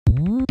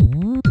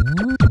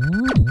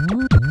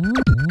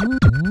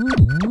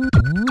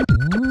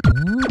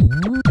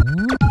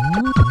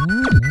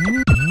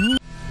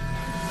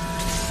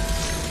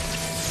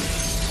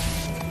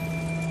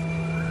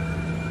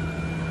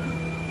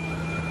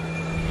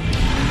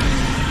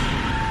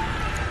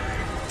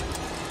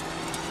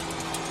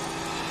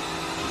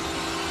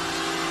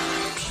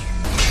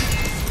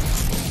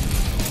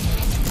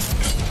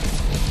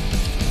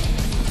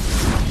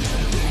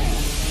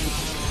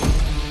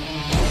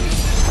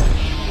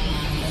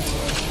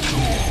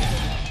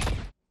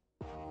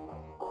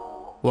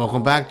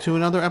Welcome back to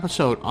another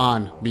episode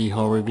on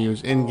Beho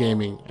Reviews in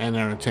Gaming and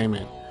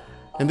Entertainment.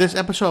 In this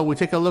episode, we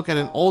take a look at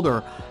an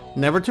older,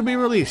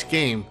 never-to-be-released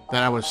game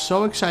that I was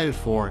so excited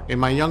for in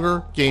my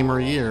younger gamer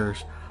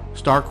years,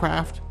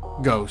 StarCraft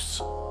Ghosts.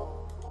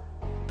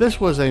 This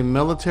was a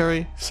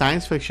military,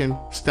 science fiction,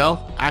 stealth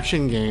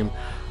action game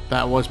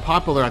that was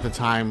popular at the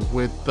time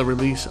with the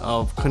release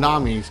of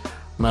Konami's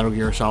Metal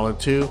Gear Solid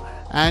 2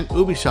 and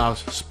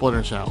Ubisoft's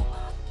Splinter Cell.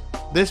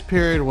 This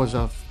period was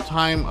a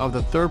time of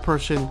the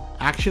third-person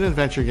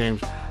action-adventure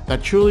games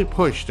that truly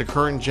pushed the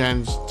current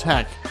gen's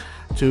tech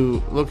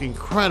to look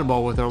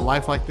incredible with their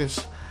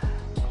lifelikeness,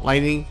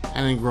 lighting,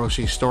 and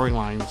engrossing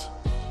storylines.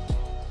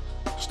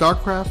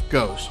 StarCraft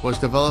Ghosts was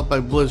developed by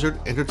Blizzard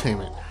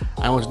Entertainment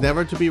and was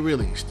never to be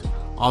released.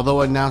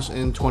 Although announced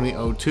in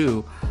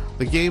 2002,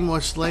 the game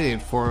was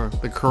slated for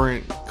the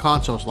current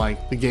consoles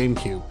like the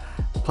GameCube,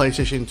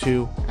 PlayStation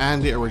 2,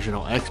 and the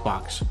original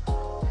Xbox.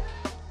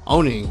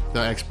 Owning the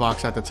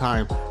Xbox at the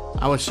time,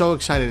 I was so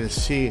excited to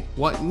see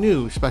what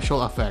new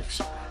special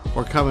effects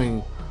were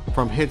coming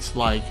from hits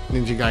like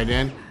Ninja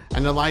Gaiden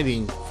and the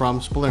lighting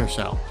from Splinter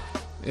Cell.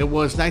 It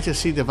was nice to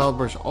see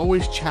developers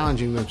always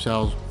challenging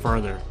themselves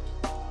further.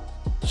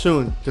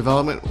 Soon,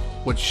 development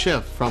would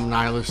shift from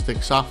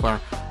Nihilistic Software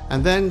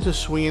and then to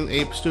Swingin'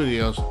 Ape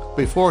Studios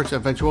before its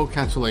eventual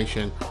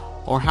cancellation,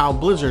 or how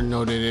Blizzard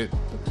noted it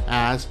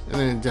as an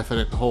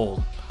indefinite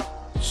hold.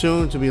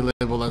 Soon to be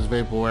labeled as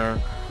vaporware,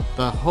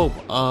 the hope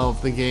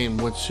of the game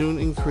would soon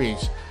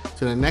increase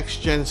to the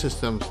next-gen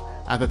systems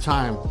at the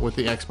time with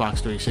the Xbox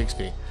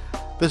 360.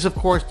 This of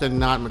course did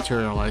not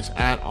materialize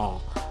at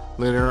all.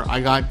 Later I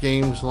got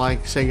games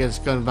like Sega's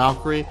Gun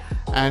Valkyrie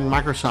and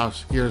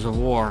Microsoft's Gears of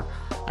War,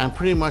 and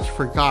pretty much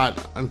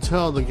forgot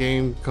until the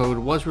game code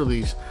was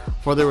released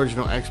for the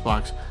original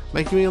Xbox,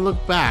 making me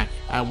look back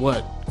at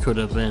what could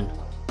have been.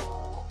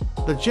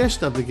 The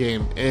gist of the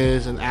game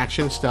is an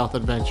action stealth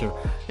adventure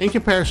in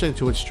comparison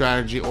to its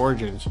strategy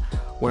origins,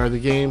 where the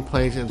game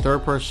plays in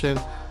third person,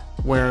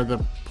 where the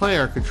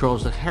player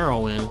controls the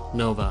heroine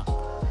Nova.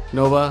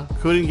 Nova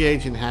could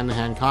engage in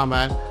hand-to-hand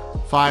combat,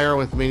 fire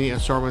with many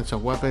assortments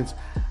of weapons,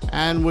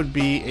 and would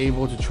be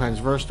able to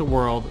traverse the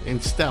world in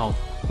stealth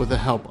with the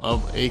help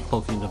of a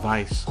cloaking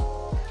device.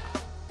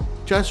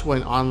 Just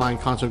when online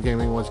console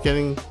gaming was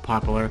getting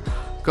popular,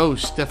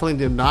 Ghosts definitely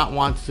did not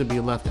want to be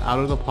left out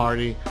of the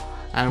party,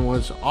 and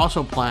was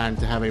also planned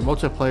to have a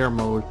multiplayer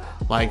mode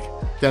like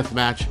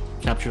Deathmatch,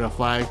 Capture the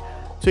Flag,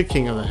 to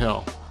King of the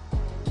Hill.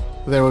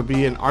 There would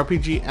be an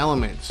RPG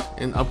element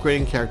in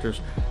upgrading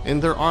characters in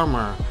their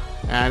armor,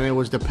 and it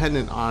was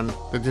dependent on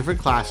the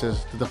different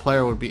classes that the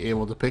player would be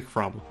able to pick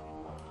from.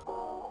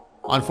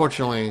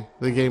 Unfortunately,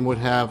 the game would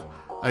have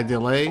a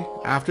delay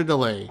after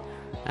delay,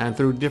 and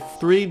through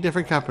three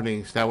different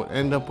companies that would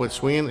end up with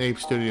Swingin' Ape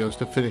Studios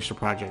to finish the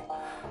project.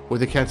 With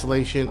the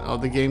cancellation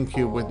of the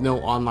GameCube with no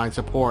online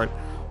support,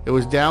 it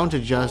was down to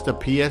just the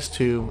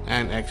PS2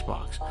 and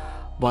Xbox.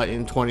 But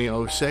in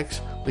 2006,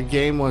 the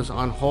game was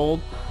on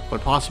hold, but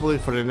possibly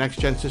for the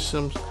next-gen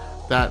systems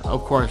that,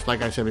 of course,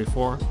 like I said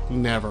before,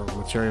 never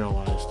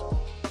materialized.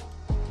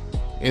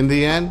 In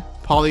the end,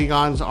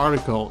 Polygon's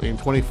article in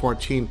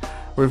 2014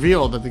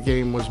 revealed that the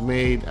game was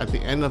made at the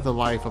end of the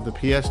life of the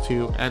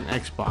PS2 and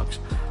Xbox,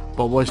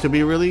 but was to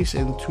be released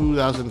in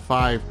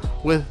 2005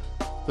 with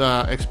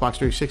the Xbox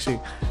 360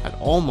 at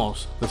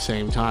almost the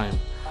same time.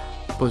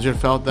 Blizzard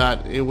felt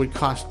that it would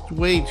cost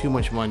way too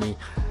much money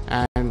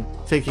and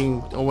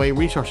taking away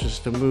resources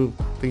to move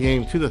the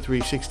game to the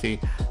 360,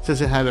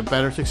 since it had a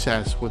better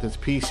success with its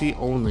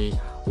PC-only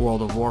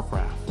World of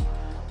Warcraft.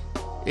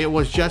 It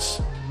was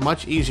just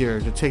much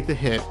easier to take the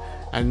hit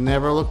and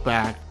never look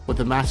back with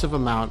the massive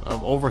amount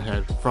of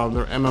overhead from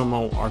their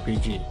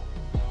MMORPG.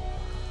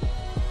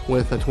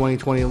 With the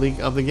 2020 leak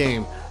of the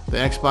game, the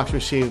Xbox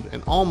received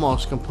an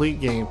almost complete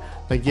game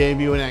that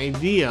gave you an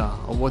idea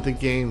of what the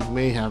game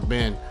may have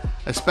been,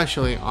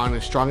 especially on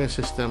its strongest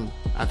system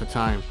at the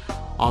time.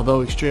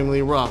 Although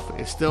extremely rough,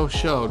 it still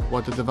showed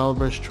what the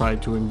developers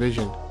tried to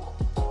envision.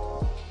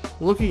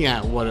 Looking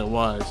at what it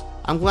was,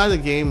 I'm glad the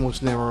game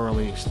was never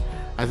released,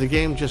 as the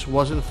game just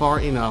wasn't far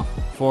enough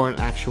for an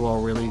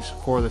actual release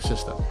for the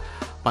system.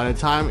 By the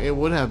time it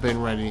would have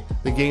been ready,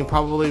 the game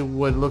probably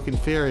would look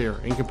inferior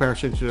in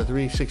comparison to the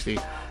 360,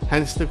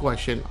 hence the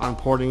question on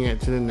porting it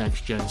to the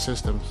next-gen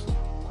systems.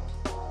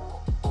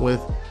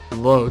 With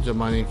loads of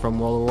money from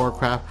World of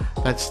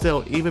Warcraft that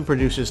still even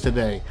produces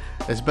today,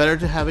 it's better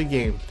to have a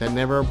game that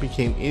never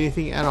became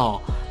anything at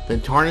all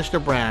than tarnish the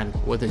brand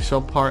with a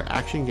subpar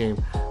action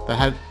game that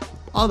had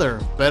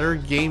other better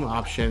game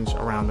options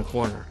around the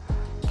corner.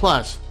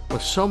 Plus,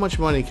 with so much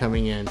money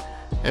coming in,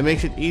 it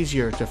makes it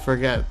easier to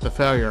forget the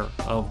failure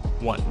of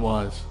what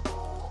was.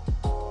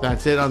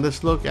 That's it on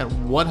this look at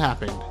what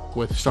happened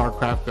with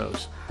StarCraft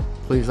Ghosts.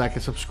 Please like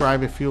and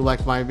subscribe if you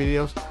like my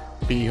videos.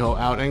 Beho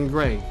out and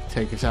Greg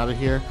take us out of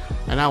here,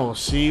 and I will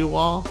see you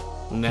all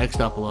next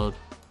upload.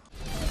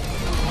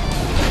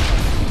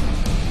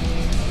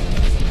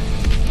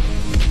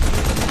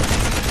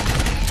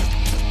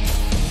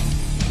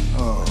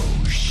 Oh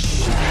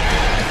shit.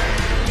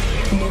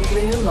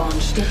 Nuclear launch.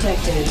 launch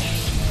detected.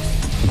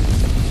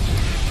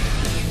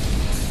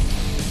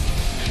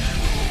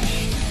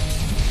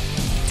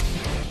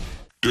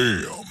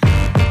 Damn.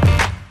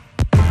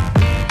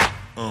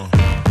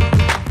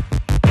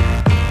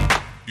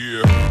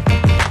 Yeah.